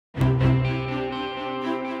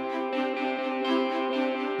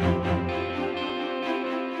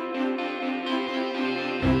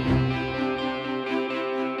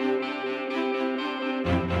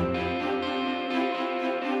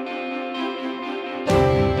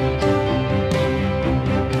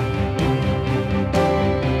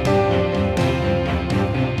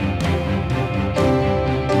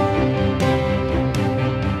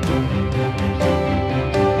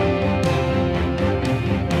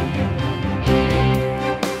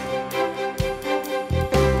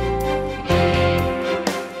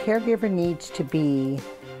caregiver needs to be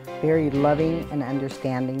very loving and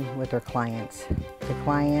understanding with their clients. The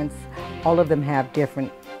clients, all of them have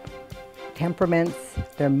different temperaments,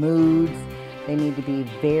 their moods. They need to be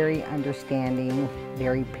very understanding,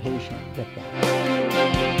 very patient with them.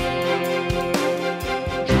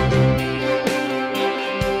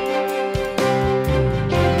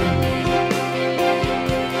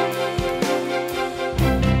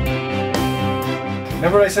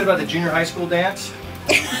 Remember what I said about the junior high school dance?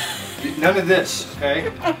 None of this,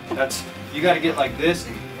 okay? You got to get like this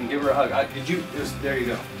and give her a hug. There you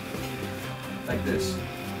go. Like this.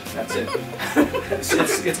 That's it.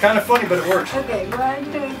 It's kind of funny, but it works. Okay, 1,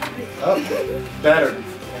 2, 3. Oh, better.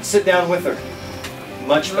 And sit down with her.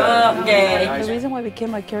 Much better. Okay. The reason why I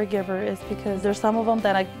became a caregiver is because there's some of them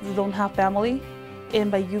that don't have family,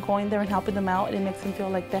 and by you going there and helping them out, it makes them feel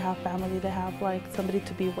like they have family, they have like somebody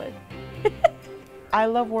to be with. I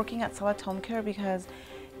love working at Select Home Care because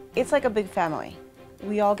it's like a big family.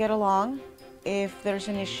 We all get along. If there's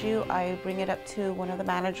an issue, I bring it up to one of the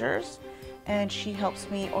managers and she helps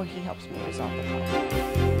me or he helps me resolve the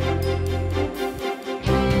problem.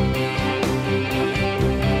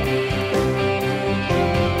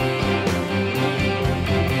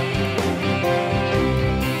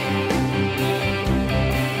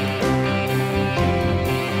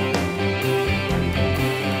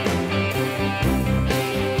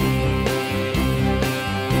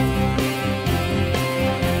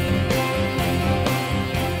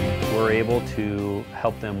 We're able to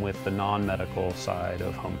help them with the non-medical side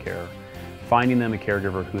of home care, finding them a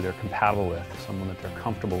caregiver who they're compatible with, someone that they're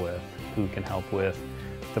comfortable with, who can help with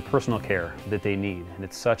the personal care that they need. And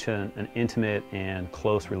it's such an intimate and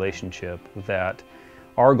close relationship that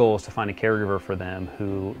our goal is to find a caregiver for them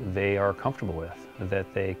who they are comfortable with,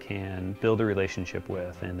 that they can build a relationship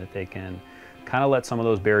with, and that they can kind of let some of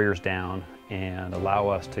those barriers down and allow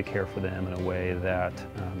us to care for them in a way that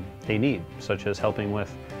they need, such as helping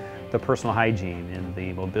with the personal hygiene and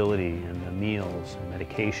the mobility and the meals and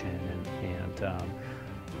medication and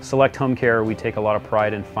Select Home Care, we take a lot of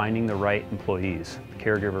pride in finding the right employees,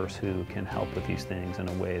 caregivers who can help with these things in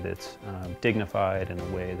a way that's dignified, in a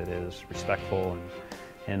way that is respectful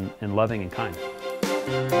and loving and kind.